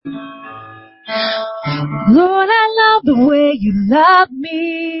Lord, I love the way you love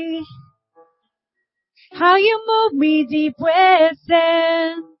me, how you move me deep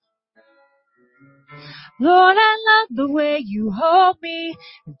within. Lord, I love the way you hold me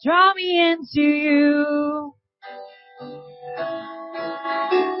and draw me into you.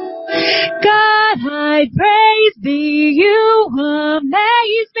 God, I praise thee, you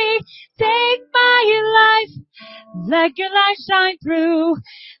amaze me. Take my life, let your light shine through.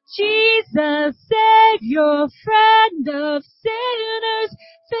 Jesus, Savior, friend of sinners,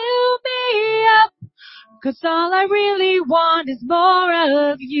 fill me up, 'cause all I really want is more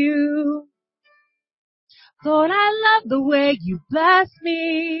of you. Lord, I love the way you bless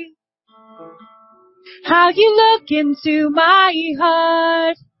me, how you look into my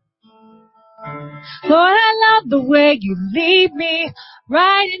heart. Lord, I love the way you lead me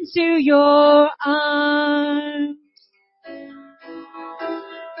right into your arms.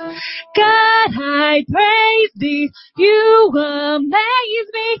 God, I praise thee, you amaze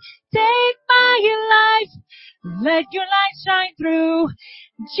me. Take my life, let your light shine through.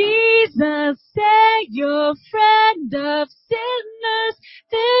 Jesus, Savior, friend of sinners,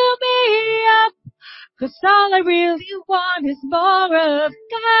 fill me up, 'cause all I really want is more of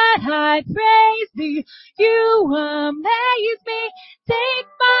God. I praise thee, you amaze me. Take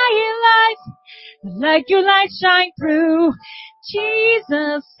my life, let your light shine through.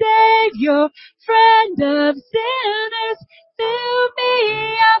 Jesus, Savior, friend of sinners, fill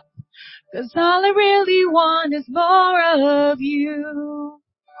me up, 'cause all I really want is more of you.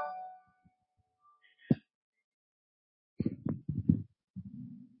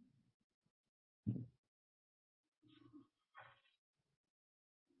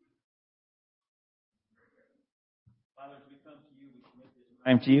 Father, as we come to you, we commit this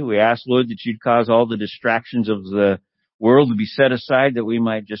time to you. We ask, Lord, that you'd cause all the distractions of the world to be set aside, that we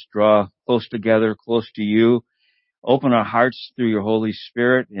might just draw close together, close to you. Open our hearts through your Holy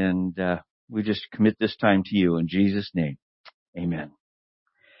Spirit, and we just commit this time to you in Jesus' name. Amen.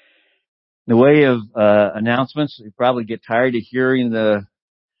 In the way of announcements, you probably get tired of hearing the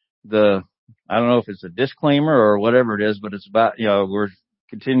I don't know if it's a disclaimer or whatever it is, but it's about, we're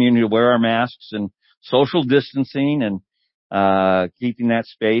continuing to wear our masks and social distancing and keeping that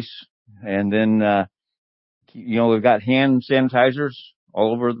space. And then we've got hand sanitizers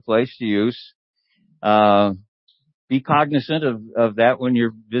all over the place to use. Be cognizant of that when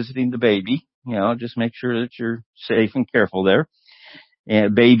you're visiting the baby. Just make sure that you're safe and careful there.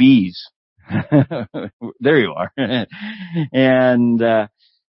 And babies. There you are. And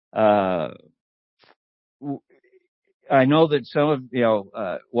I know that some of,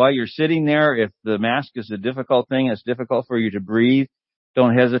 while you're sitting there, if the mask is a difficult thing, it's difficult for you to breathe,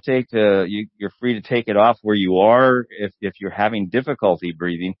 don't hesitate you're free to take it off where you are. If you're having difficulty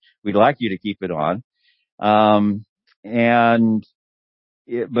breathing, we'd like you to keep it on.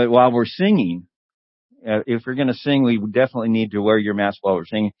 But while we're singing, if we're going to sing, we definitely need to wear your mask while we're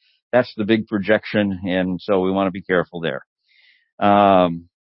singing. That's the big projection, and so we want to be careful there. And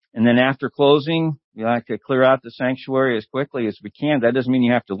then after closing, we like to clear out the sanctuary as quickly as we can. That doesn't mean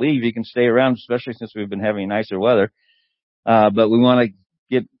you have to leave. You can stay around, especially since we've been having nicer weather. But we want to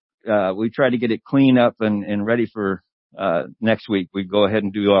we try to get it clean up and ready for next week. We go ahead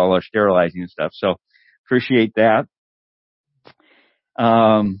and do all our sterilizing and stuff. So appreciate that.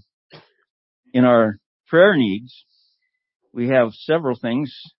 In our prayer needs, we have several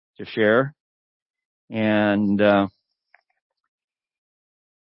things to share. And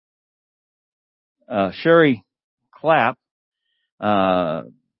Sherry Clapp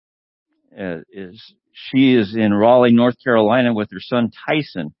she is in Raleigh, North Carolina with her son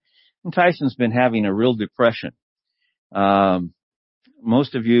Tyson. And Tyson's been having a real depression.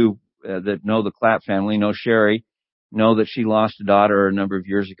 Most of you that know the Clapp family, know Sherry, know that she lost a daughter a number of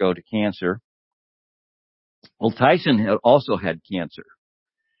years ago to cancer. Well, Tyson had also had cancer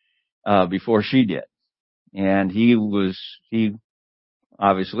before she did. And he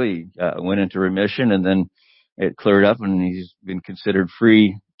obviously went into remission, and then it cleared up, and he's been considered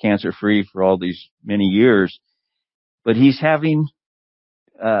cancer-free for all these many years. But he's having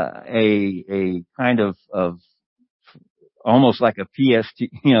a kind of almost like a PTSD,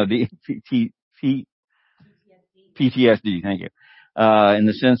 thank you, in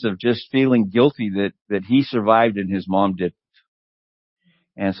the sense of just feeling guilty that he survived and his mom didn't.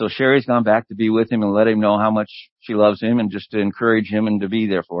 And so Sherry's gone back to be with him and let him know how much she loves him and just to encourage him and to be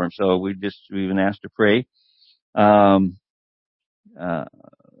there for him. So we've been asked to pray.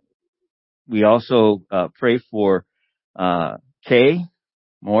 We also pray for Kay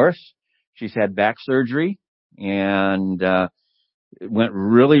Morris. She's had back surgery, and it went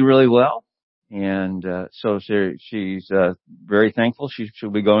really, really well. And so she's very thankful. She'll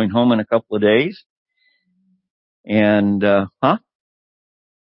be going home in a couple of days. And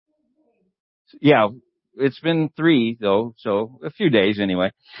yeah, it's been 3 though, so a few days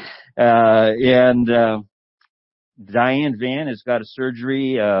anyway. And Diane Van has got a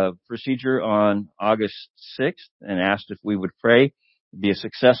surgery procedure on August 6th and asked if we would pray. It'd be a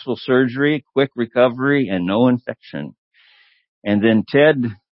successful surgery, quick recovery, and no infection. And then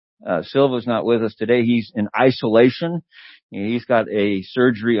Ted Silva's not with us today. He's in isolation. He's got a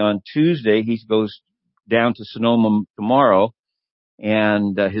surgery on Tuesday. He goes down to Sonoma tomorrow,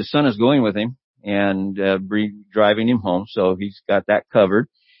 and his son is going with him and driving him home. So he's got that covered.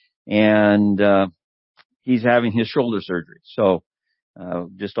 And he's having his shoulder surgery. So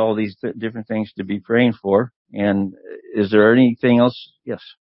just all these different things to be praying for. And is there anything else? Yes.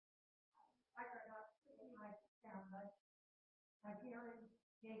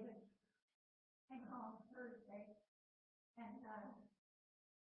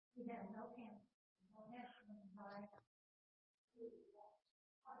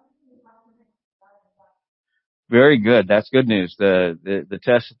 Very good. That's good news. The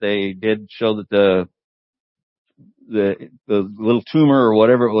test that they did show that the little tumor or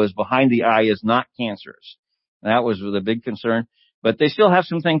whatever it was behind the eye is not cancerous. That was the big concern. But they still have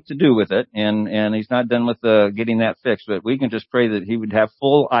some things to do with it, and he's not done with getting that fixed. But we can just pray that he would have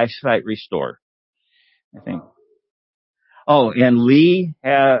full eyesight restored, I think. Oh, and Lee,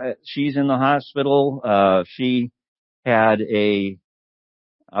 she's in the hospital. She had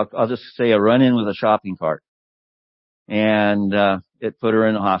I'll just say a run-in with a shopping cart. And it put her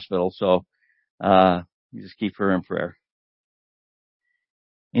in the hospital. So you just keep her in prayer.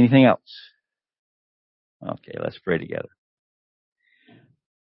 Anything else? Okay, let's pray together.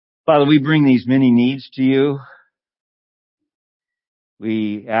 Father, we bring these many needs to you.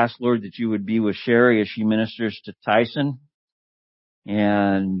 We ask, Lord, that you would be with Sherry as she ministers to Tyson.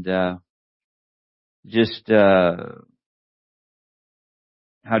 And just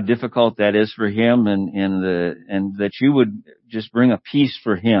how difficult that is for him, and that you would just bring a peace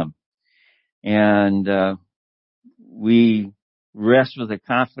for him. And we rest with a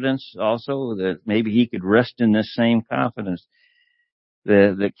confidence also that maybe he could rest in this same confidence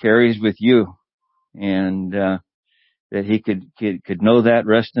that carries with you, and that he could know that,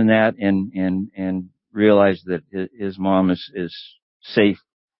 rest in that, and realize that his mom is safe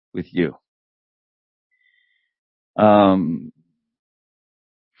with you.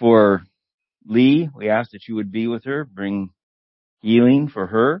 For Lee, we ask that you would be with her, bring healing for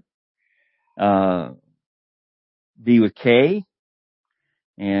her. Be with Kay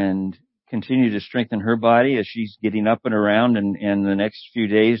and continue to strengthen her body as she's getting up and around, and the next few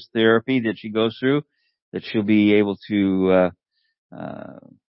days therapy that she goes through, that she'll be able to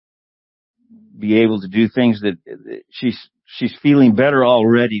do things that she's feeling better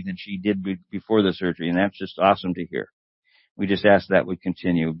already than she did before the surgery, and that's just awesome to hear. We just ask that would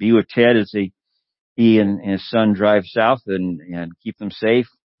continue. Be with Ted as he and his son drive south, and keep them safe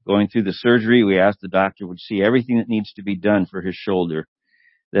going through the surgery. We ask the doctor would see everything that needs to be done for his shoulder,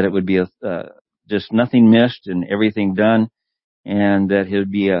 that it would be just nothing missed and everything done, and that it would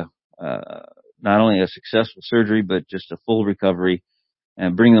be not only a successful surgery, but just a full recovery,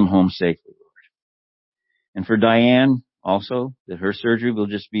 and bring them home safely, Lord. And for Diane also, that her surgery will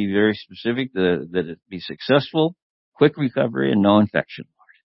just be very specific, that it be successful, quick recovery, and no infection, Lord.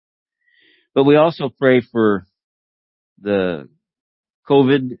 But we also pray for the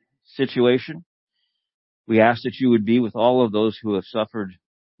COVID situation. We ask that you would be with all of those who have suffered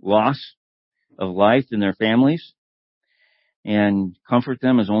loss of life in their families, and comfort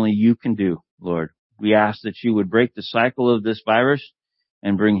them as only you can do, Lord. We ask that you would break the cycle of this virus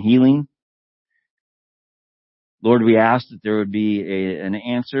and bring healing. Lord, we ask that there would be an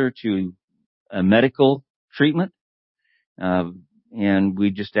answer to a medical treatment. And we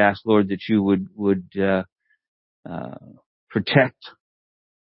just ask, Lord, that you would protect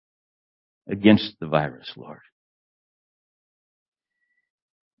against the virus, Lord.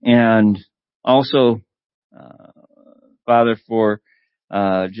 And also, Father, for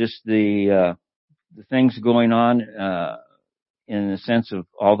just the things going on in the sense of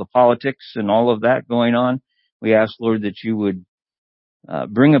all the politics and all of that going on, we ask, Lord, that you would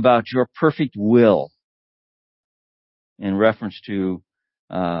bring about your perfect will in reference to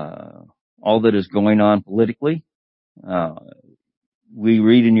all that is going on politically. We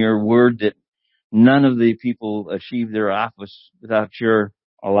read in your word that none of the people achieve their office without your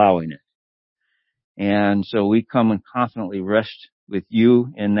allowing it. And so we come and confidently rest with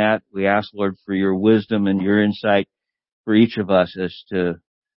you in that. We ask, Lord, for your wisdom and your insight for each of us as to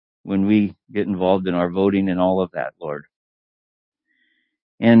when we get involved in our voting and all of that, Lord.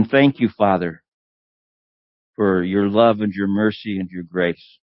 And thank you, Father, for your love and your mercy and your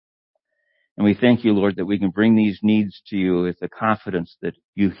grace. And we thank you, Lord, that we can bring these needs to you with the confidence that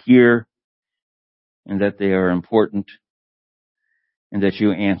you hear and that they are important and that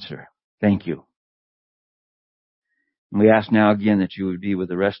you answer. Thank you. And we ask now again that you would be with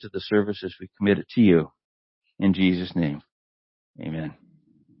the rest of the service as we commit it to you. In Jesus' name, amen.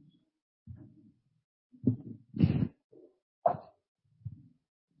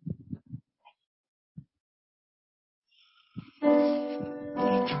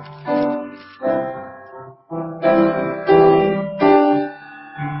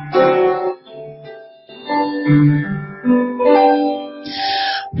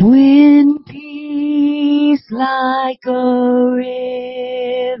 When peace like a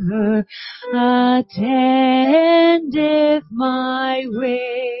river attendeth my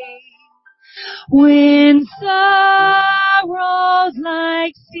way, when sorrows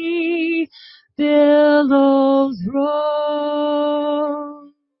like sea billows roll,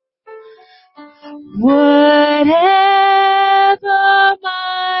 whatever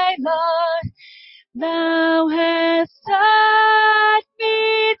my lot thou hast taught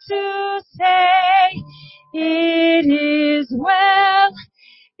me to say, it is well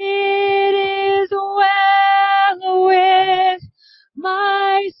with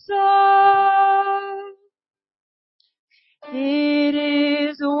my soul. It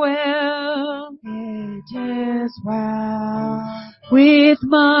is well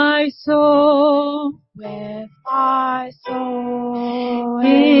with my soul.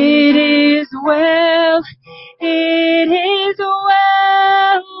 It is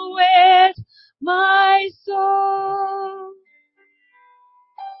well with my soul.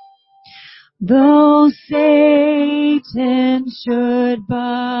 Though Satan should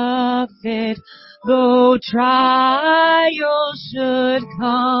buffet, though trials should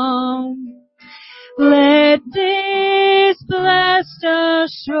come, let this blessed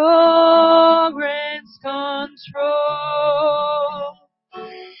assurance control,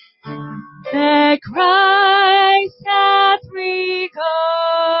 that Christ hath regarded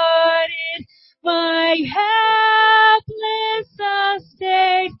my helpless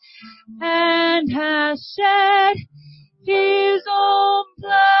estate, and has shed his own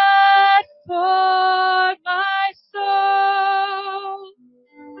blood for my soul.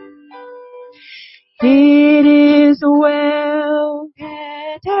 It is well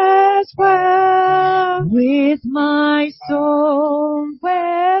with my soul,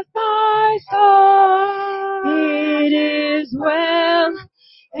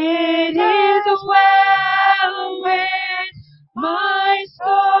 It is well with my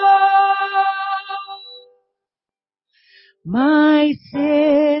soul. My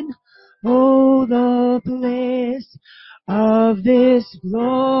sin, oh, the bliss of this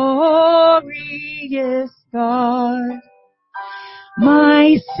glorious God.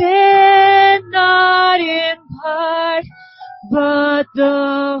 My sin, not in part, but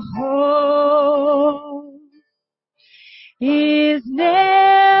the whole, is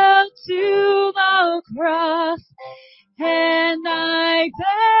nailed to the cross, and I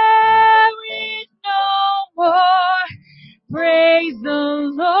bear it no more. Praise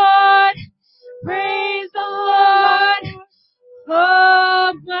the Lord,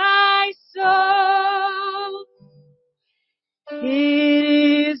 oh my soul.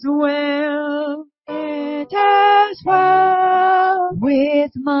 It is well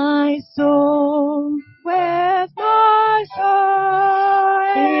with my soul,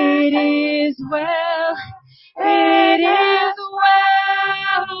 It is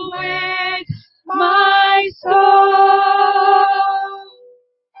well with my soul.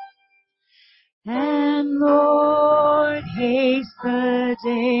 And Lord, haste the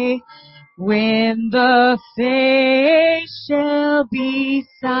day when the face shall be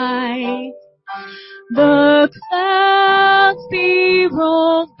sight, the clouds be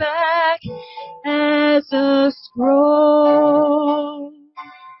rolled back as a scroll,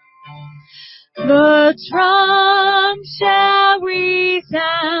 the trump shall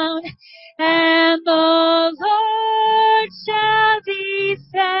resound, and the Lord shall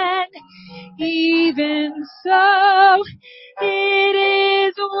descend. Even so, it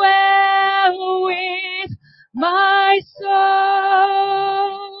is well with my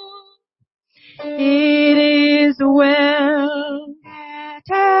soul. It is well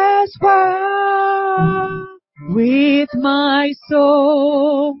with my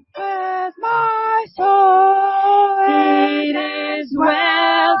soul. It is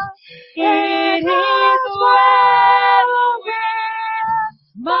well with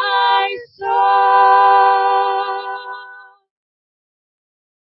my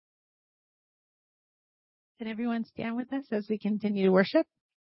everyone stand with us as we continue to worship?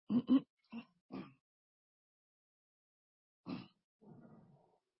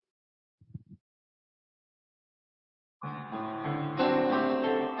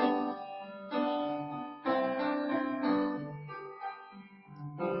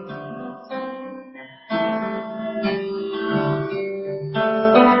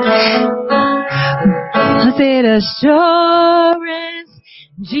 Blessed assurance,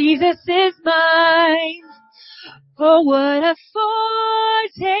 Jesus is mine. Oh, what a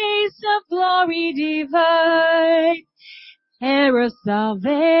foretaste of glory divine, heir of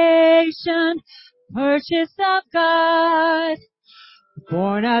salvation, purchase of God,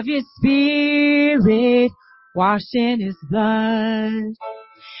 born of His Spirit, washed in His blood.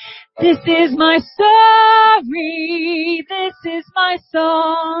 This is my story, this is my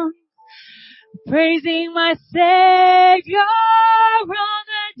song, praising my Savior all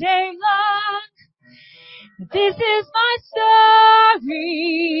the day long. This is my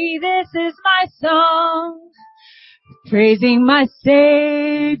story, this is my song, praising my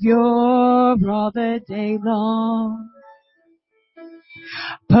Savior all the day long.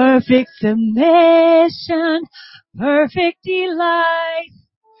 Perfect submission, perfect delight,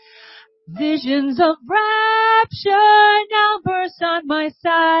 visions of rapture now burst on my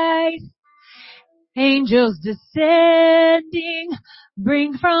sight. Angels descending,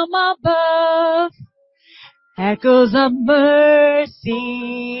 bring from above echoes of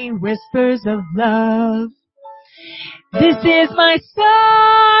mercy, whispers of love. This is my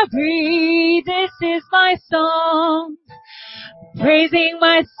story, this is my song, praising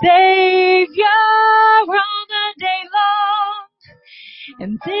my Savior all the day long.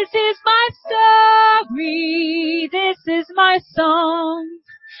 And this is my story, this is my song,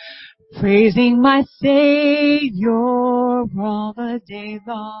 praising my Savior all the day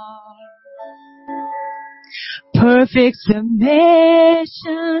long. Perfect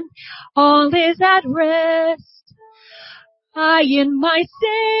submission, all is at rest. I in my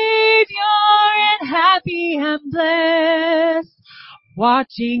Savior and happy and blessed,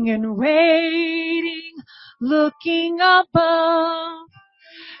 watching and waiting, looking above,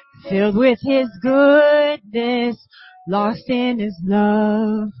 filled with His goodness, lost in His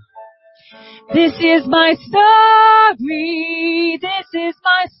love. This is my story, this is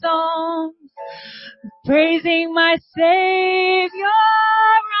my song, praising my Savior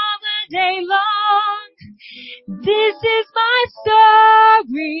all the day long. This is my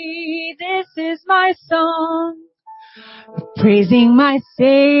story, this is my song, praising my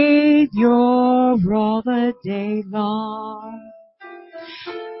Savior all the day long.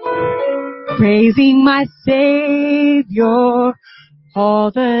 Praising my Savior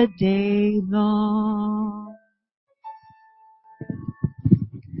all the day long.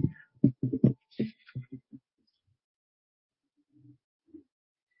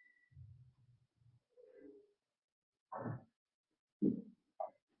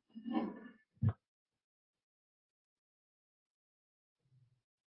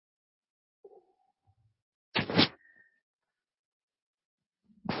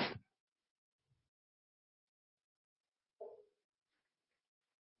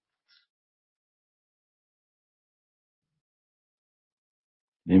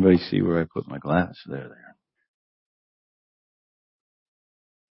 Anybody see where I put my glass? There.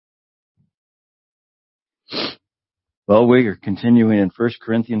 Well, we are continuing in 1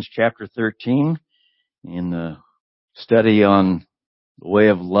 Corinthians chapter 13 in the study on the way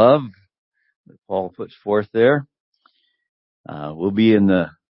of love that Paul puts forth there. We'll be in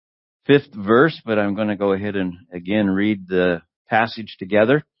the 5th verse, but I'm going to go ahead and again read the passage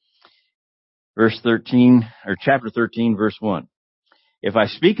together. Verse 13, or chapter 13, verse 1. If I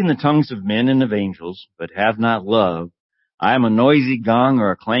speak in the tongues of men and of angels, but have not love, I am a noisy gong or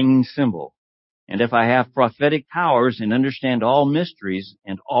a clanging cymbal. And if I have prophetic powers and understand all mysteries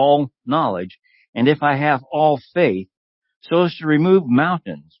and all knowledge, and if I have all faith, so as to remove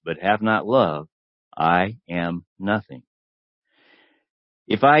mountains, but have not love, I am nothing.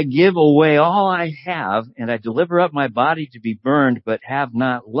 If I give away all I have, and I deliver up my body to be burned, but have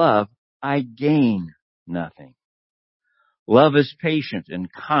not love, I gain nothing. Love is patient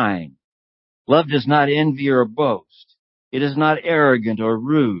and kind. Love does not envy or boast. It is not arrogant or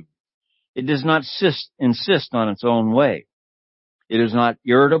rude. It does not insist on its own way. It is not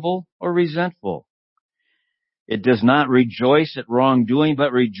irritable or resentful. It does not rejoice at wrongdoing,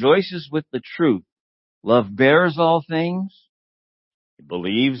 but rejoices with the truth. Love bears all things. It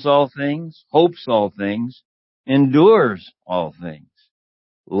believes all things, hopes all things, endures all things.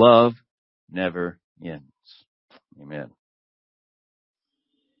 Love never ends. Amen.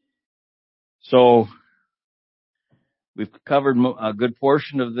 So, We've covered a good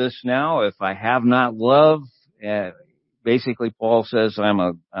portion of this now. If I have not love, basically Paul says I'm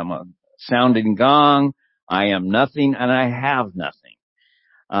a sounding gong. I am nothing and I have nothing.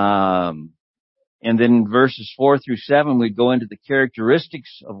 And then verses 4 through 7, we go into the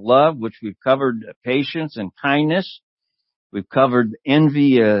characteristics of love, which we've covered patience and kindness. We've covered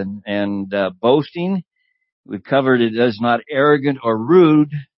envy and boasting. We've covered it is not arrogant or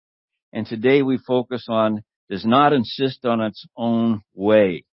rude. And today we focus on does not insist on its own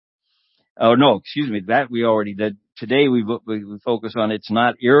way. Oh, no, excuse me. That we already did. Today we focus on it's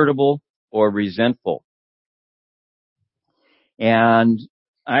not irritable or resentful. And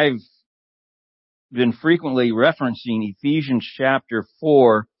I've been frequently referencing Ephesians chapter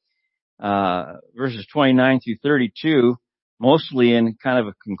 4, verses 29 through 32, mostly in kind of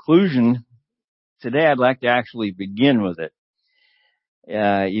a conclusion. Today I'd like to actually begin with it.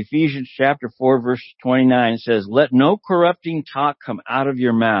 Ephesians chapter 4 verse 29 says, "Let no corrupting talk come out of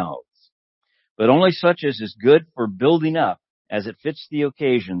your mouths, but only such as is good for building up, as it fits the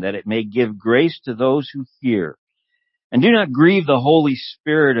occasion, that it may give grace to those who hear. And do not grieve the Holy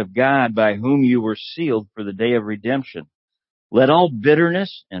Spirit of God, by whom you were sealed for the day of redemption. Let all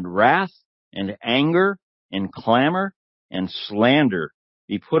bitterness and wrath and anger and clamor and slander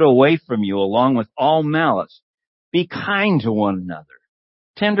be put away from you, along with all malice. Be kind to one another,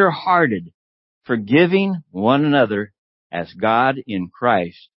 tender-hearted, forgiving one another, as God in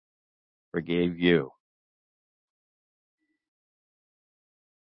Christ forgave you."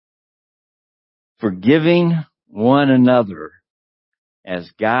 Forgiving one another as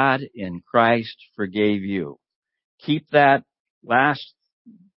God in Christ forgave you. Keep that last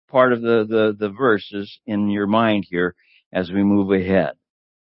part of the verses in your mind here as we move ahead.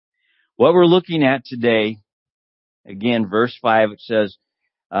 What we're looking at today, again, verse 5, it says,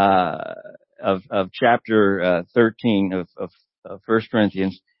 of chapter 13 of 1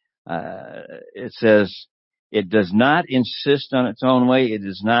 Corinthians, it says, it does not insist on its own way. It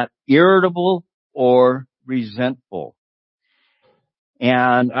is not irritable or resentful.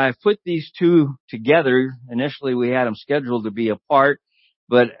 And I've put these two together. Initially, we had them scheduled to be apart,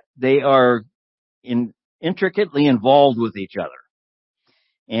 but they are intricately involved with each other.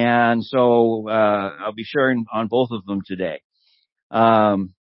 And so I'll be sharing on both of them today.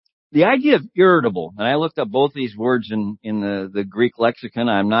 The idea of irritable, and I looked up both these words in the Greek lexicon.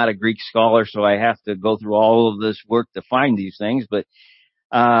 I'm not a Greek scholar, so I have to go through all of this work to find these things. But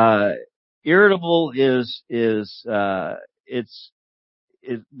irritable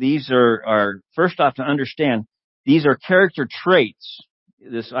these are first off, to understand, these are character traits.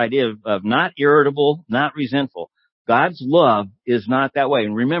 This idea of not irritable, not resentful. God's love is not that way.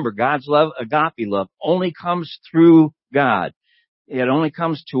 And remember, God's love, agape love, only comes through God. It only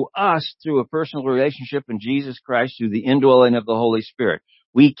comes to us through a personal relationship in Jesus Christ, through the indwelling of the Holy Spirit.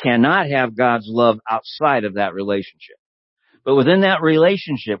 We cannot have God's love outside of that relationship. But within that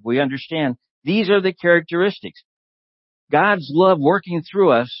relationship, we understand these are the characteristics. God's love working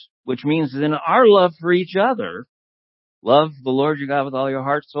through us, which means then our love for each other. Love the Lord your God with all your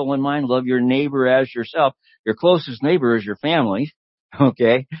heart, soul, and mind. Love your neighbor as yourself. Your closest neighbor is your family,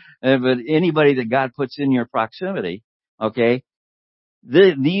 okay? But anybody that God puts in your proximity, okay?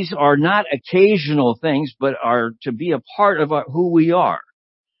 These are not occasional things, but are to be a part of who we are.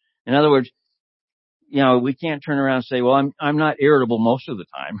 In other words, we can't turn around and say, well, I'm not irritable most of the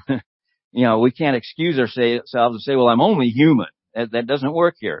time. We can't excuse ourselves and say, well, I'm only human. That doesn't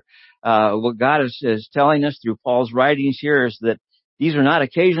work here. What God is telling us through Paul's writings here is that these are not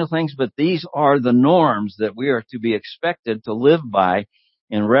occasional things, but these are the norms that we are to be expected to live by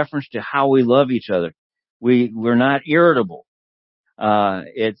in reference to how we love each other. We're not irritable.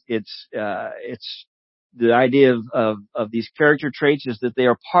 It's the idea of these character traits is that they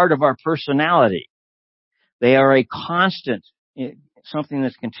are part of our personality. They are a constant, something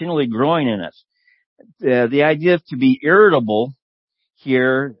that's continually growing in us. The idea of to be irritable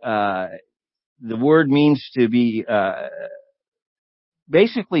here, the word means to be,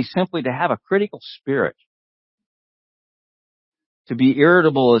 basically simply to have a critical spirit. To be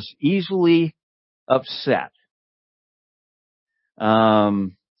irritable is easily upset.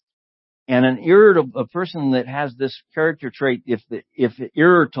 And a person that has this character trait, if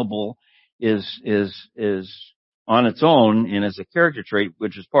irritable is on its own and is a character trait,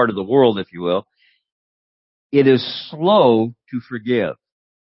 which is part of the world, if you will, it is slow to forgive.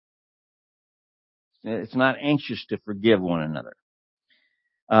 It's not anxious to forgive one another.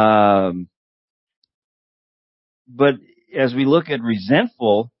 But as we look at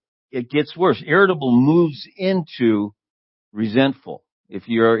resentful, it gets worse. Irritable moves into resentful. If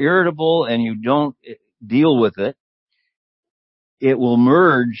you're irritable and you don't deal with it, it will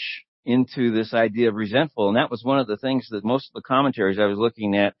merge into this idea of resentful. And that was one of the things that most of the commentaries I was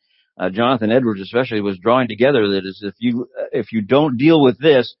looking at, Jonathan Edwards especially, was drawing together, that is, if you don't deal with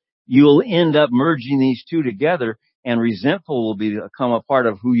this, you'll end up merging these two together, and resentful will become a part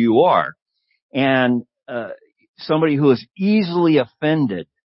of who you are. And somebody who is easily offended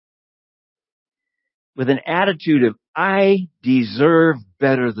with an attitude of, I deserve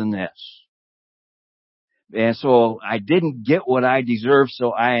better than this. And so I didn't get what I deserve,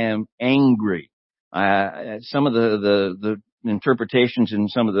 so I am angry. Some of the interpretations in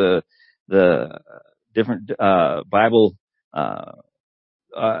some of the different Bible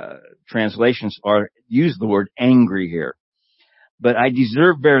translations use the word angry here. But I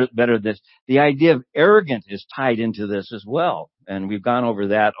deserve better this. The idea of arrogant is tied into this as well, and we've gone over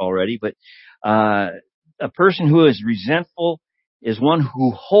that already. But a person who is resentful is one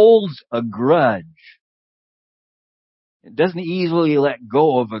who holds a grudge. It doesn't easily let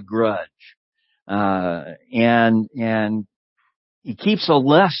go of a grudge. And he keeps a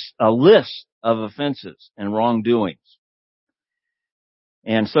list of offenses and wrongdoings.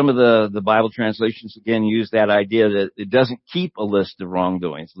 And some of the Bible translations again use that idea that it doesn't keep a list of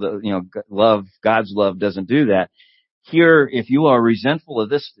wrongdoings. God's love doesn't do that. Here, if you are resentful of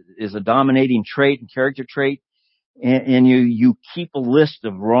this, is a dominating trait and character trait, and you keep a list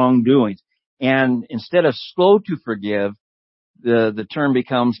of wrongdoings. And instead of slow to forgive, the term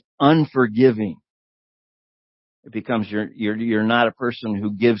becomes unforgiving. It becomes you're not a person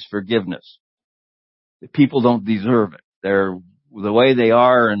who gives forgiveness. The people don't deserve it. They're the way they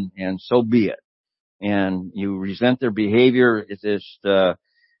are, and so be it. And you resent their behavior. It's just a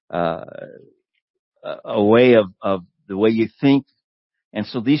way of the way you think. And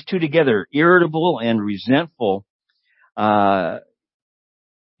so these two together, irritable and resentful, as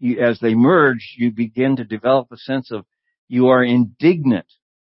they merge, you begin to develop a sense of you are indignant.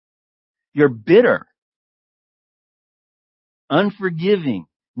 You're bitter, unforgiving,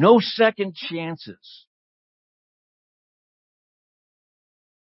 no second chances.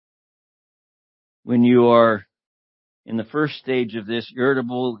 When you are in the first stage of this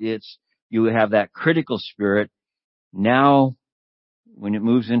irritable, you have that critical spirit. Now, when it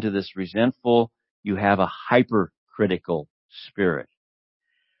moves into this resentful, you have a hypercritical spirit.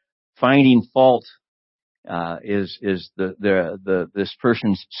 Finding fault is this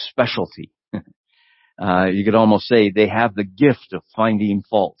person's specialty. You could almost say they have the gift of finding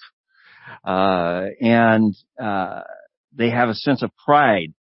fault, and they have a sense of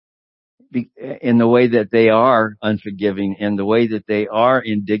pride in the way that they are unforgiving, and the way that they are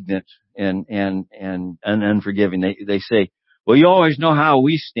indignant and unforgiving. They say, "Well, you always know how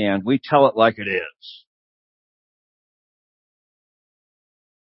we stand. We tell it like it is."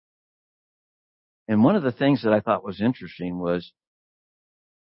 And one of the things that I thought was interesting was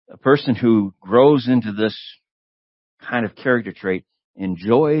a person who grows into this kind of character trait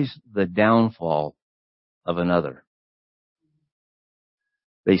enjoys the downfall of another.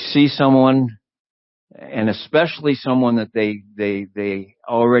 They see someone, and especially someone that they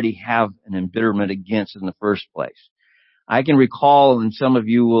already have an embitterment against in the first place. I can recall, and some of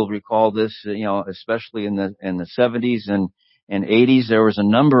you will recall this, especially in the 70s and 80s, there was a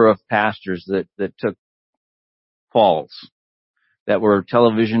number of pastors that took falls, that were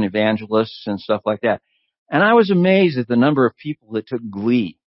television evangelists and stuff like that. And I was amazed at the number of people that took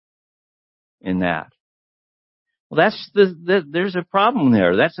glee in that. Well, there's a problem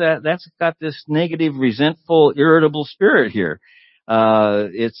there. That's got this negative, resentful, irritable spirit here.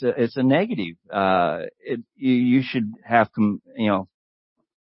 It's a negative. You should have,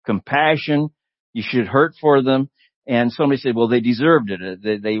 compassion. You should hurt for them. And somebody said, well, they deserved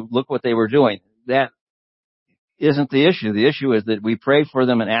it. They look what they were doing. That isn't the issue. The issue is that we pray for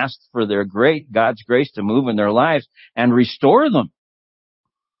them and ask for God's grace to move in their lives and restore them.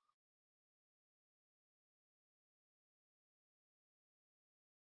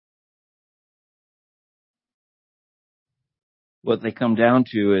 What they come down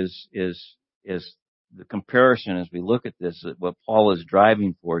to is the comparison as we look at this. What Paul is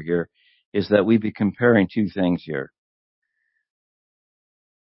driving for here is that we be comparing two things here.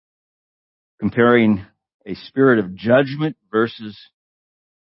 Comparing a spirit of judgment versus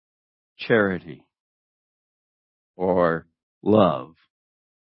charity or love,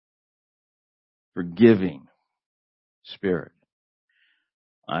 forgiving spirit.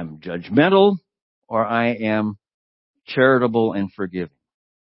 I'm judgmental or I am charitable and forgiving.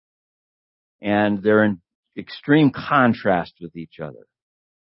 And they're in extreme contrast with each other.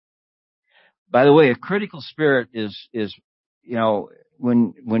 By the way, a critical spirit is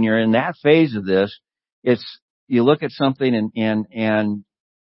when you're in that phase of this, you look at something and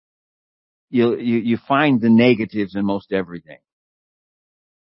you find the negatives in most everything.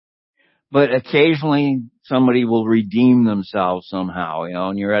 But occasionally somebody will redeem themselves somehow,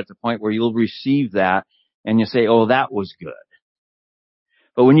 and you're at the point where you'll receive that and you say, oh, that was good.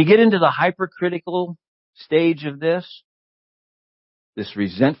 But when you get into the hypercritical stage of this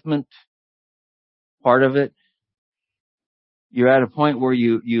resentment part of it, you're at a point where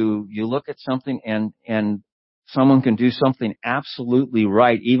you look at something and someone can do something absolutely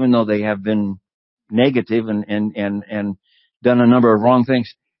right, even though they have been negative and done a number of wrong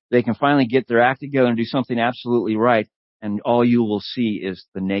things. They can finally get their act together and do something absolutely right, and all you will see is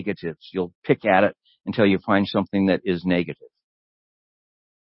the negatives. You'll pick at it until you find something that is negative.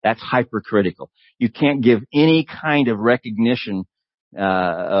 That's hypercritical. You can't give any kind of recognition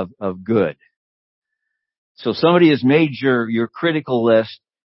of good. So somebody has made your critical list.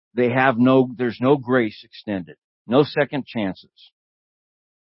 There's no grace extended, no second chances,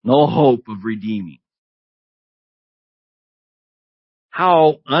 no hope of redeeming.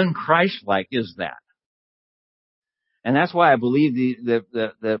 How unchristlike is that? And that's why I believe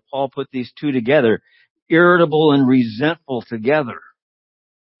that Paul put these two together, irritable and resentful together,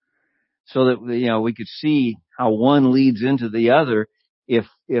 so that we could see how one leads into the other if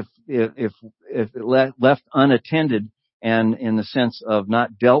left unattended and in the sense of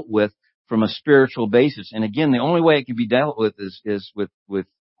not dealt with from a spiritual basis. And again, the only way it can be dealt with is with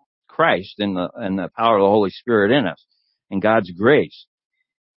Christ and the power of the Holy Spirit in us and God's grace.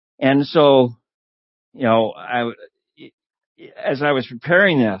 And so, as I was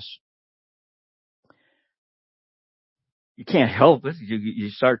preparing this, you can't help it.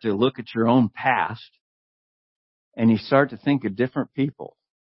 You start to look at your own past and you start to think of different people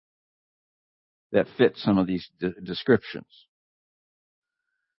that fit some of these descriptions.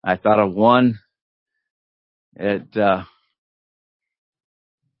 I thought of one. It didn't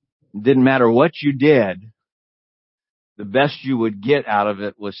matter what you did. The best you would get out of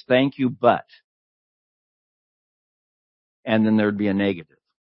it was thank you, but. And then there'd be a negative.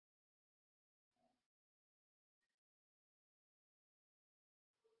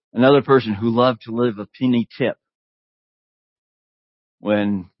 Another person who loved to live a penny tip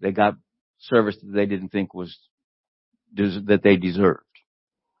when they got service that they didn't think that they deserved.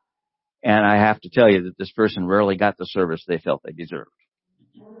 And I have to tell you that this person rarely got the service they felt they deserved.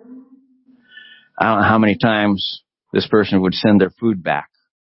 I don't know how many times this person would send their food back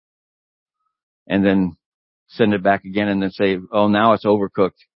and then send it back again and then say, oh, now it's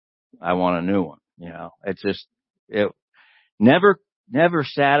overcooked. I want a new one. It's just, never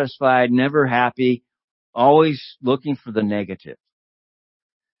satisfied, never happy, always looking for the negative.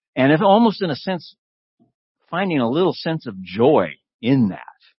 And if almost in a sense, finding a little sense of joy in that.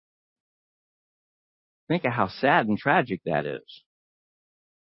 Think of how sad and tragic that is.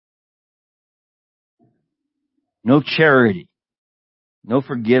 No charity, no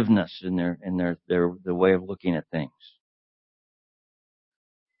forgiveness in their way of looking at things.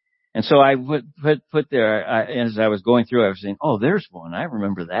 And so I put there, as I was going through, I was saying, oh, there's one. I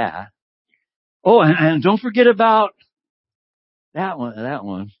remember that. Oh, and don't forget about that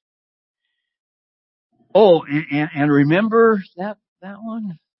one. Oh, and remember that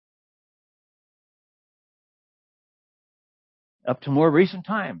one? Up to more recent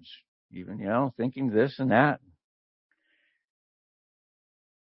times, even, thinking this and that.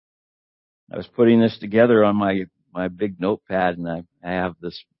 I was putting this together on my big notepad, and I have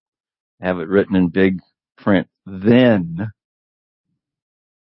it written in big print. Then,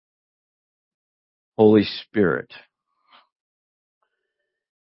 Holy Spirit,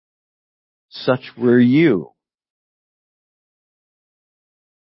 such were you.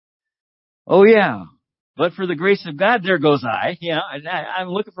 Oh yeah, but for the grace of God, there goes I. I'm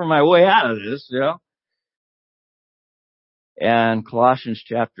looking for my way out of this. And Colossians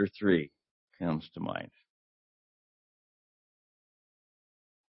chapter 3 comes to mind.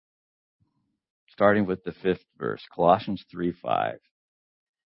 Starting with the 5th verse, Colossians 3:5.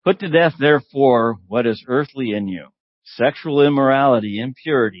 Put to death, therefore, what is earthly in you: sexual immorality,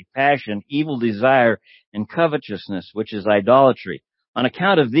 impurity, passion, evil desire, and covetousness, which is idolatry. On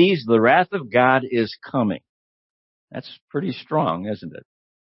account of these, the wrath of God is coming. That's pretty strong, isn't it?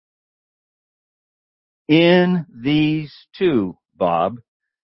 In these two, Bob.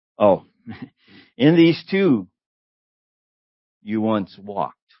 Oh, in these two, you once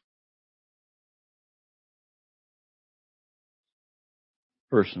walked.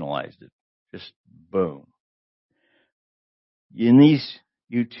 Personalized it. Just boom. In these,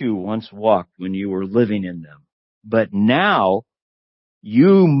 you too once walked when you were living in them. But now,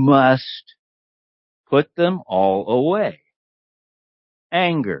 you must Put them all away.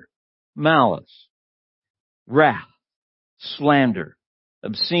 Anger, malice, wrath, slander,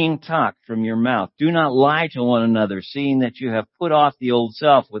 obscene talk from your mouth. Do not lie to one another, seeing that you have put off the old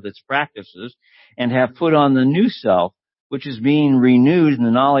self with its practices and have put on the new self, which is being renewed in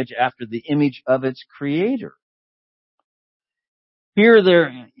the knowledge after the image of its creator. Here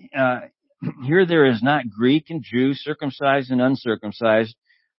there is not Greek and Jew, circumcised and uncircumcised,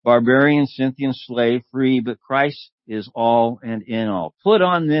 barbarian, Scythian, slave, free, but Christ is all and in all. Put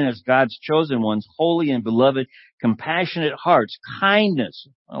on then as God's chosen ones, holy and beloved, compassionate hearts, kindness.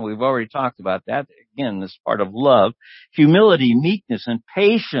 Well, we've already talked about that. Again, this part of love, humility, meekness, and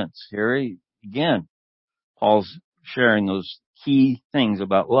patience. Here again, Paul's sharing those key things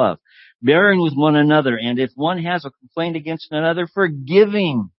about love. Bearing with one another, and if one has a complaint against another,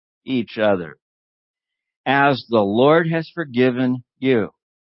 forgiving each other, as the Lord has forgiven you.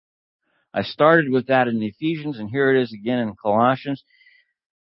 I started with that in Ephesians, and here it is again in Colossians.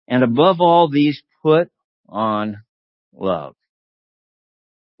 And above all these, put on love,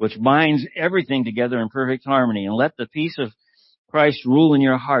 which binds everything together in perfect harmony. And let the peace of Christ rule in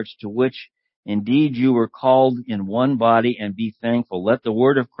your hearts, to which indeed you were called in one body, and be thankful. Let the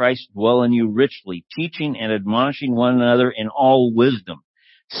word of Christ dwell in you richly, teaching and admonishing one another in all wisdom,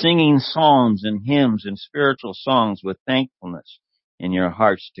 singing psalms and hymns and spiritual songs with thankfulness in your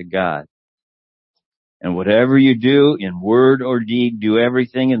hearts to God. And whatever you do in word or deed, do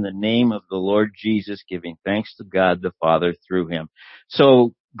everything in the name of the Lord Jesus, giving thanks to God the Father through him.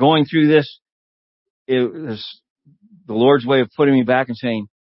 So going through this, it was the Lord's way of putting me back and saying,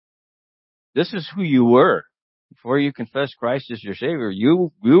 this is who you were before you confessed Christ as your Savior.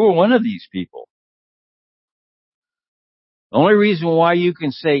 You were one of these people. The only reason why you can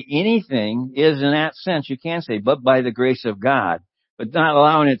say anything is in that sense you can say, but by the grace of God, but not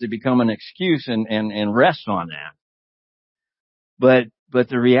allowing it to become an excuse and rest on that. But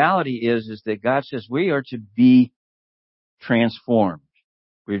the reality is that God says we are to be transformed.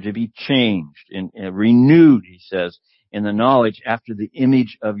 We're to be changed and renewed, he says, in the knowledge after the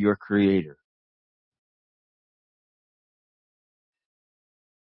image of your Creator.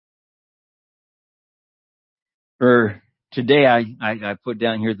 For today, I put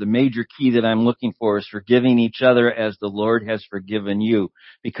down here the major key that I'm looking for is forgiving each other as the Lord has forgiven you,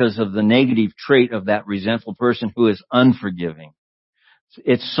 because of the negative trait of that resentful person who is unforgiving.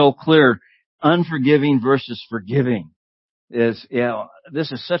 It's so clear, unforgiving versus forgiving is,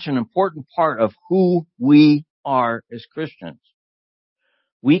 this is such an important part of who we are as Christians.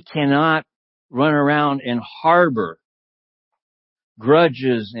 We cannot run around and harbor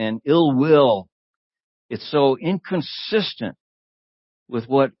grudges and ill will. It's so inconsistent with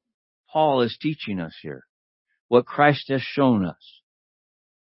what Paul is teaching us here, what Christ has shown us.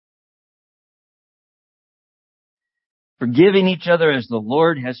 Forgiving each other as the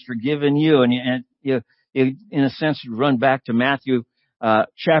Lord has forgiven you. And you in a sense, run back to Matthew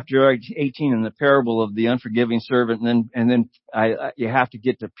chapter 18 in the parable of the unforgiving servant, and then you have to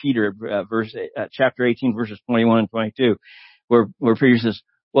get to Peter, chapter 18, verses 21 and 22, where Peter says,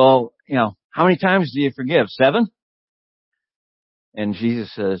 well, how many times do you forgive? 7? And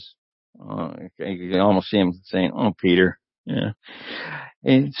Jesus says, you can almost see him saying, oh, Peter, yeah.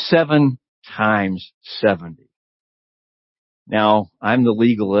 And 7 times 70. Now, I'm the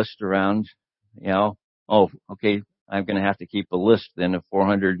legalist around, okay, I'm going to have to keep a list then of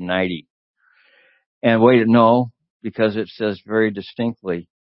 490. And wait, no, because it says very distinctly,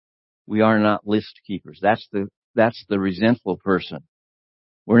 we are not list keepers. That's the resentful person.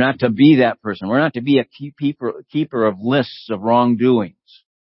 We're not to be that person. We're not to be a keeper of lists of wrongdoings.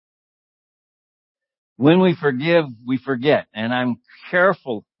 When we forgive, we forget. And I'm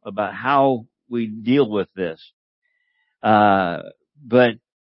careful about how we deal with this. But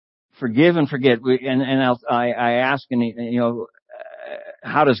forgive and forget. I ask,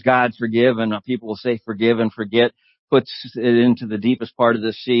 how does God forgive? And people will say forgive and forget, puts it into the deepest part of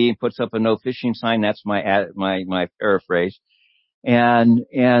the sea, puts up a no fishing sign. That's my paraphrase. And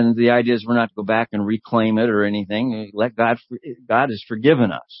the idea is we're not to go back and reclaim it or anything. Let God has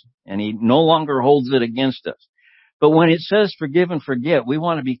forgiven us, and he no longer holds it against us. But when it says forgive and forget, we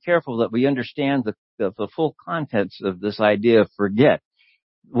want to be careful that we understand the full contents of this idea of forget.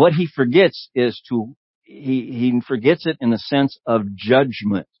 What he forgets is he forgets it in the sense of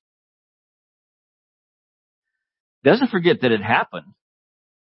judgment. Doesn't forget that it happened.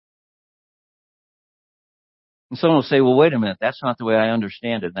 And someone will say, well, wait a minute, that's not the way I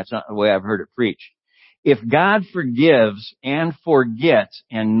understand it. That's not the way I've heard it preached. If God forgives and forgets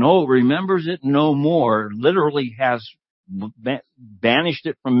and remembers it no more, literally has banished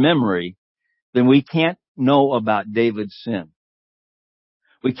it from memory, then we can't know about David's sin.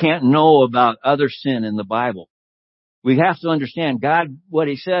 We can't know about other sin in the Bible. We have to understand God, what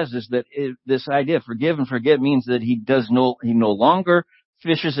he says is that this idea of forgive and forget means that he no longer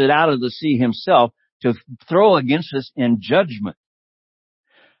fishes it out of the sea himself to throw against us in judgment.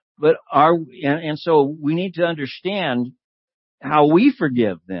 But so we need to understand how we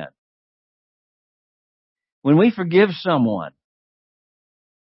forgive then. When we forgive someone,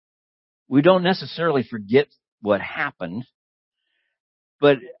 we don't necessarily forget what happened,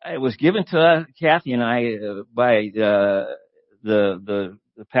 but it was given to Kathy and I by the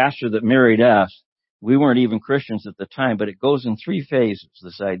pastor that married us. We weren't even Christians at the time, but it goes in 3 phases,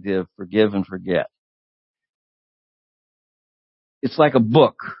 this idea of forgive and forget. It's like a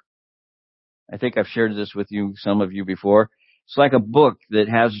book. I think I've shared this with you, some of you before. It's like a book that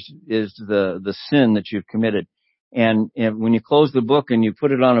is the sin that you've committed. And when you close the book and you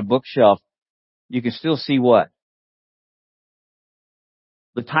put it on a bookshelf, you can still see what?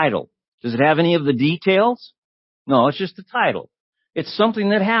 The title. Does it have any of the details? No, it's just the title. It's something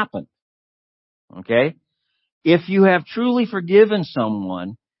that happened. Okay? If you have truly forgiven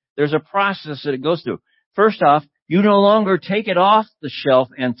someone, there's a process that it goes through. First off, you no longer take it off the shelf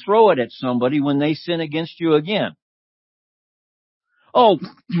and throw it at somebody when they sin against you again. Oh,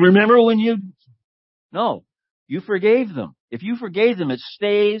 remember when you... No, you forgave them. If you forgave them, it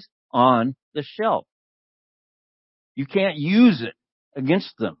stays on the shelf. You can't use it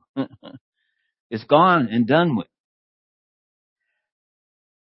against them. It's gone and done with.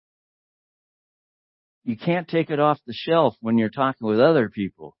 You can't take it off the shelf when you're talking with other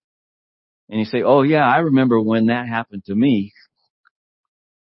people. And you say, oh yeah, I remember when that happened to me.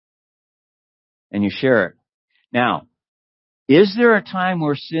 And you share it. Now, is there a time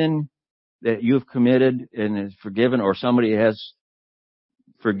where sin that you've committed and is forgiven, or somebody has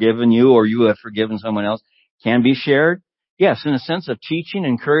forgiven you, or you have forgiven someone else, can be shared? Yes, in a sense of teaching,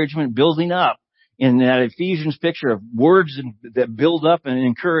 encouragement, building up. In that Ephesians picture of words that build up and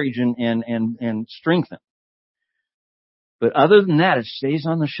encourage and strengthen. But other than that, it stays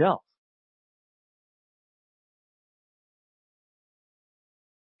on the shelf.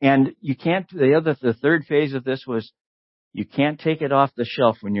 And you can't, the third phase of this was, you can't take it off the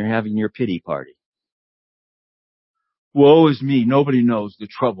shelf when you're having your pity party. Woe is me, nobody knows the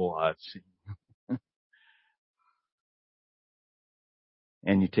trouble I've seen.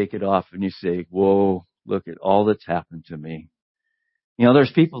 And you take it off and you say, whoa, look at all that's happened to me. You know,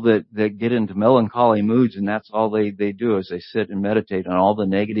 there's people that get into melancholy moods, and that's all they do is they sit and meditate on all the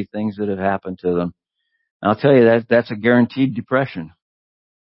negative things that have happened to them. And I'll tell you that's a guaranteed depression.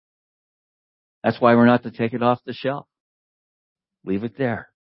 That's why we're not to take it off the shelf. Leave it there.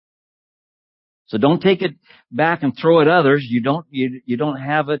 So don't take it back and throw at others. You don't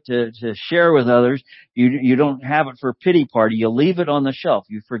have it to share with others. You don't have it for a pity party. You leave it on the shelf.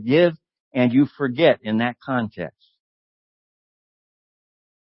 You forgive and you forget in that context.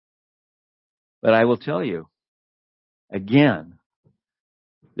 But I will tell you, again,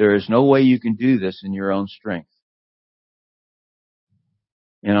 there is no way you can do this in your own strength.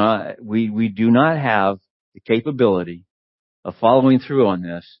 You know, we do not have the capability of following through on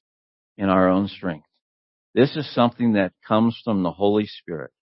this in our own strength. This is something that comes from the Holy Spirit.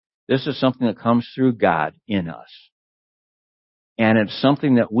 This is something that comes through God in us. And it's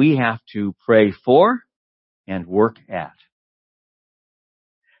something that we have to pray for and work at.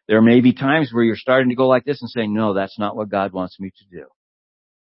 There may be times where you're starting to go like this and saying, no, that's not what God wants me to do.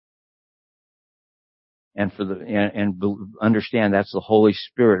 And understand that's the Holy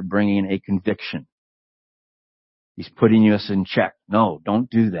Spirit bringing a conviction. He's putting us in check. No, don't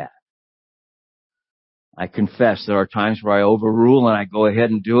do that. I confess there are times where I overrule and I go ahead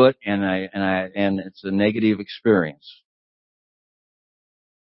and do it, and it's a negative experience.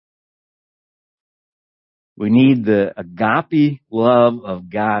 We need the agape love of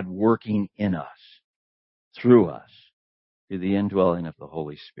God working in us, through us, through the indwelling of the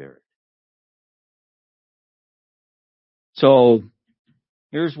Holy Spirit. So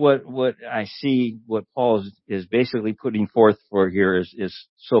here's what I see, what Paul is basically putting forth for here is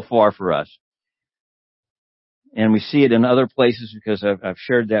so far for us. And we see it in other places because I've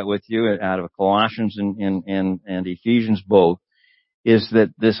shared that with you out of Colossians and Ephesians both, is that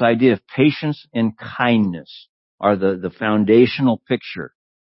this idea of patience and kindness are the foundational picture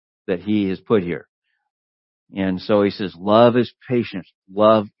that he has put here. And so he says, love is patient,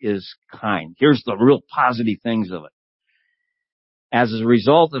 love is kind. Here's the real positive things of it. As a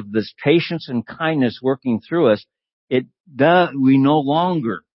result of this patience and kindness working through us, we no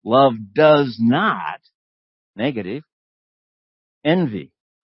longer, love does not, negative, envy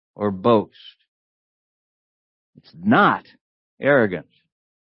or boast. It's not arrogant.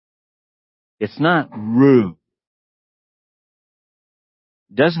 It's not rude.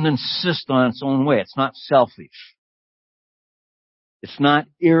 It doesn't insist on its own way. It's not selfish. It's not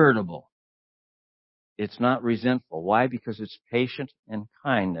irritable. It's not resentful. Why? Because it's patient and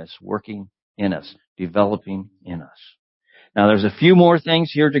kindness working in us, developing in us. Now there's a few more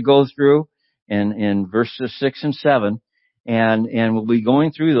things here to go through in verses 6 and 7, and we'll be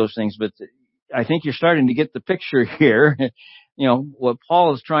going through those things, but I think you're starting to get the picture here. You know, what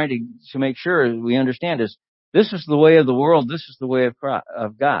Paul is trying to make sure we understand is this is the way of the world, this is the way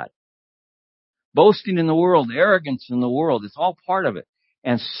of God. Boasting in the world, arrogance in the world, it's all part of it.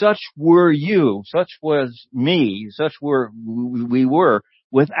 And such were you, such was me, such we were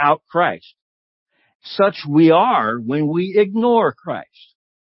without Christ. Such we are when we ignore Christ.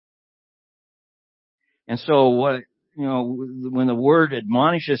 And so when the Word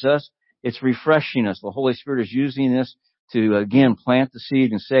admonishes us, it's refreshing us. The Holy Spirit is using this to, again, plant the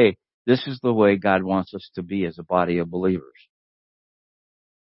seed and say, this is the way God wants us to be as a body of believers.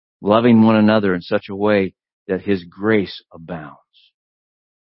 Loving one another in such a way that His grace abounds.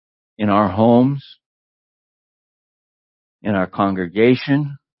 In our homes, in our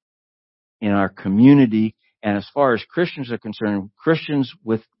congregation, in our community, and as far as Christians are concerned, Christians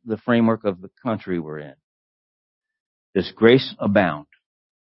with the framework of the country we're in. Does grace abound?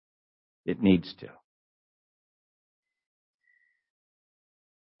 It needs to.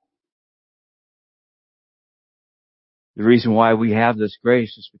 The reason why we have this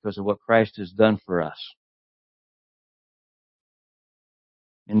grace is because of what Christ has done for us.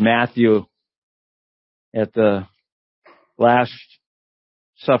 In Matthew, at the last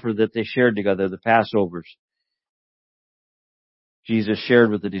supper that they shared together, the Passovers, Jesus shared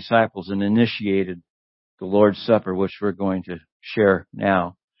with the disciples and initiated the Lord's Supper, which we're going to share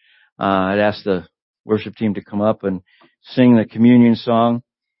now. I'd ask the worship team to come up and sing the communion song,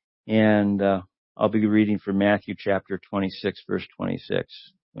 and I'll be reading from Matthew chapter 26, verse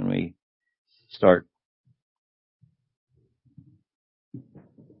 26, when we start.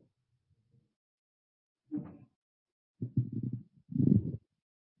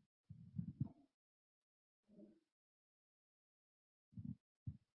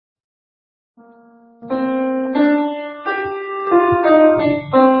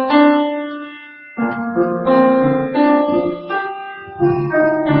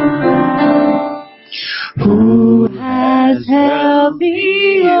 Who has held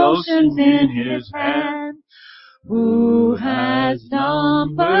the oceans in His hand? Who has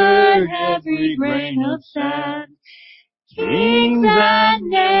numbered every grain of sand? Kings and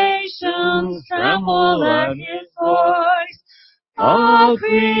nations tremble at His voice. All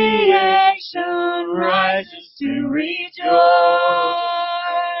creation rises to rejoice.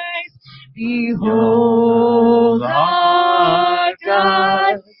 Behold our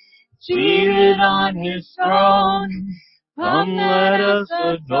God, seated on His throne. Come, let us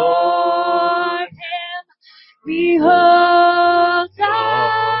adore Him. Behold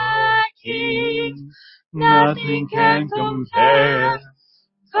our King, nothing can compare.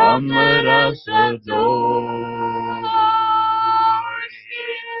 Come, let us adore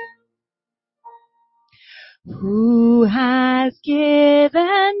Him. Who has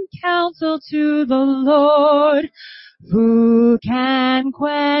given counsel to the Lord? Who can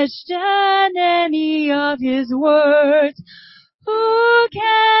question any of His words? Who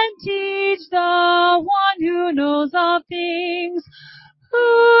can teach the one who knows all things?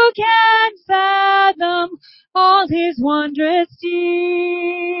 Who can fathom all His wondrous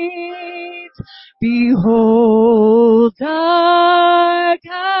deeds? Behold our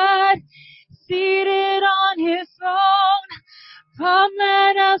God, seated on His throne. Come,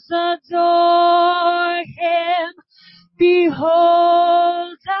 let us adore Him.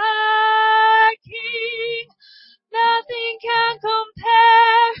 Behold our King, nothing can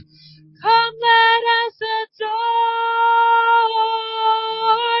compare. Come, let us adore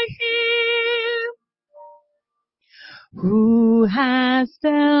Him. Who has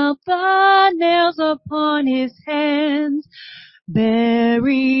felt the nails upon His hands,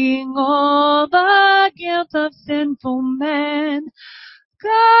 bearing all the guilt of sinful man?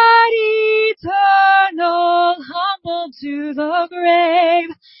 God eternal, humble to the grave,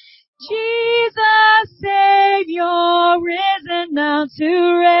 Jesus Savior, risen now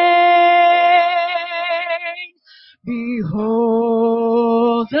to reign.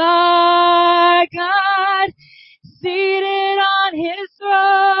 Behold our God, seated on His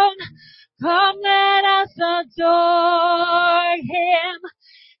throne. Come, let us adore Him.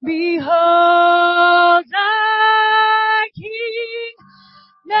 Behold our King,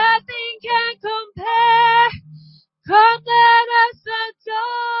 nothing can compare.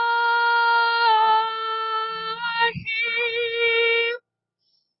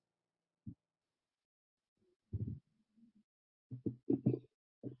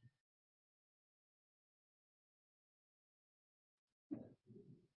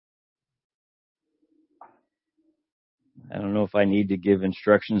 I don't know if I need to give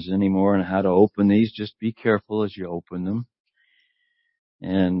instructions anymore on how to open these. Just be careful as you open them.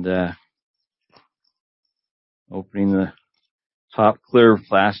 And opening the top clear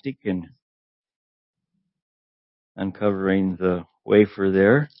plastic and uncovering the wafer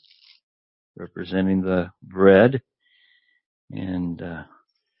there, representing the bread. And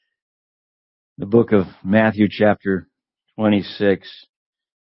the book of Matthew chapter 26,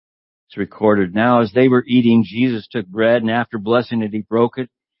 it's recorded. Now as they were eating, Jesus took bread, and after blessing it, he broke it,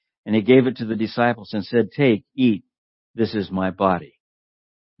 and he gave it to the disciples and said, "Take, eat, this is my body."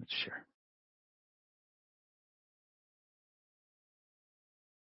 Let's share.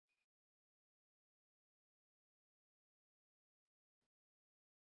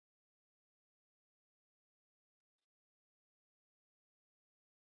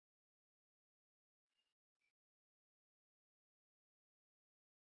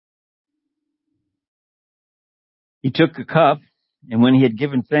 He took a cup, and when he had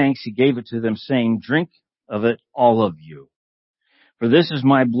given thanks, he gave it to them, saying, "Drink of it, all of you. For this is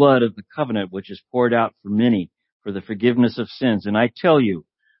my blood of the covenant, which is poured out for many for the forgiveness of sins. And I tell you,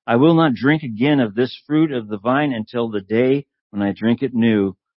 I will not drink again of this fruit of the vine until the day when I drink it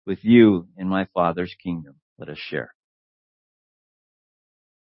new with you in my Father's kingdom." Let us share.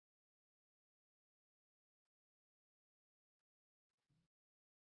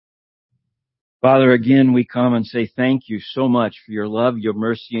 Father, again, we come and say thank you so much for your love, your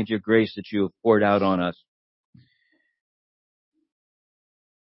mercy, and your grace that you have poured out on us.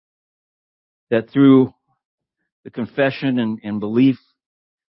 That through the confession and belief,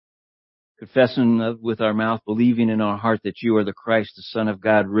 confessing with our mouth, believing in our heart that you are the Christ, the Son of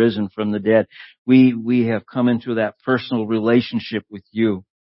God, risen from the dead, we have come into that personal relationship with you.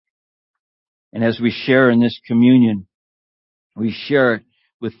 And as we share in this communion, we share it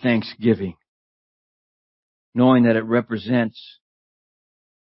with thanksgiving, knowing that it represents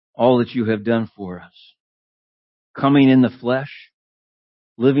all that you have done for us. Coming in the flesh,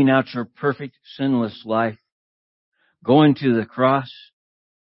 living out your perfect, sinless life, going to the cross,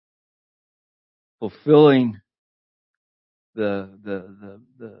 fulfilling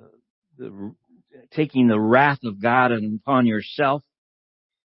taking the wrath of God upon yourself,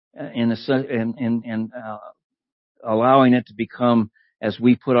 and allowing it to become, as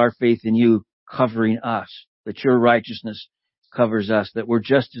we put our faith in you, covering us, that your righteousness covers us, that we're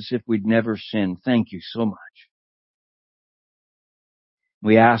just as if we'd never sinned. Thank you so much.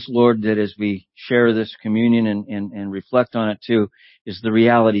 We ask, Lord, that as we share this communion and reflect on it too, is the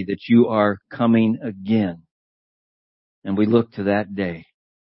reality that you are coming again. And we look to that day.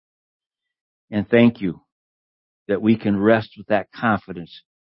 And thank you that we can rest with that confidence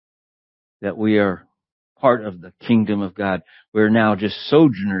that we are part of the kingdom of God. We're now just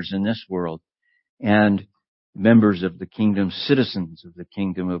sojourners in this world and members of the kingdom, citizens of the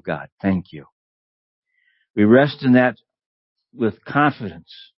kingdom of God. Thank you. We rest in that with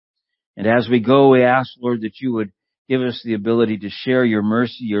confidence. And as we go, we ask, Lord, that you would give us the ability to share your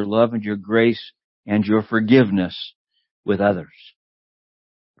mercy, your love, and your grace, and your forgiveness with others.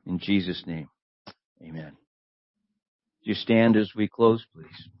 In Jesus' name, amen. Would you stand as we close,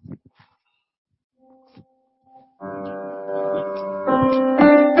 please?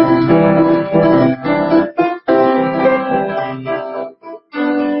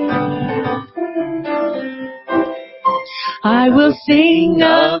 I will sing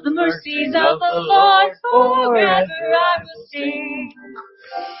of the mercies of the Lord forever. I will sing.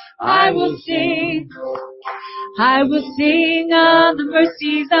 I will sing. I will sing of the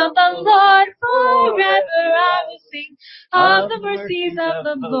mercies of the Lord forever. I will sing of the mercies of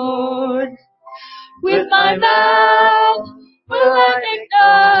the Lord. With my mouth will I make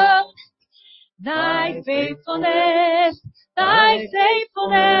known thy faithfulness, thy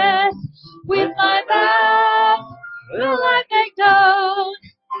faithfulness. With my mouth will I make known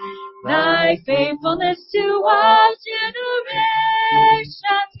thy faithfulness to all generations.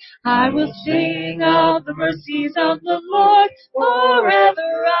 I will sing of the mercies of the Lord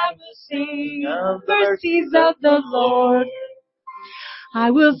forever. I will sing of the mercies of the Lord.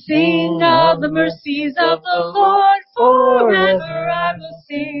 I will sing of the mercies of the Lord forever. I will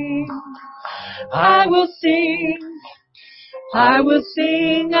sing. I will sing. I will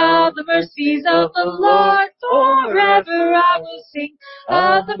sing of the mercies of the Lord forever. I will sing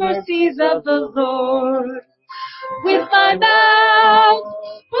of the mercies of the Lord. With my mouth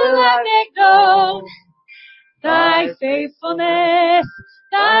will I make known thy faithfulness,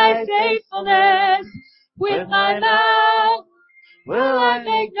 thy faithfulness. With my mouth will I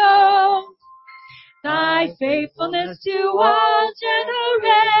make known thy thy faithfulness to all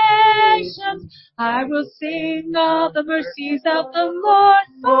generations. I will sing of the mercies of the Lord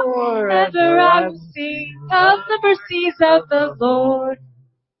forever. I will sing of the mercies of the Lord.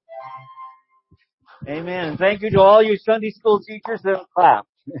 Amen. Thank you to all you Sunday school teachers that clapped.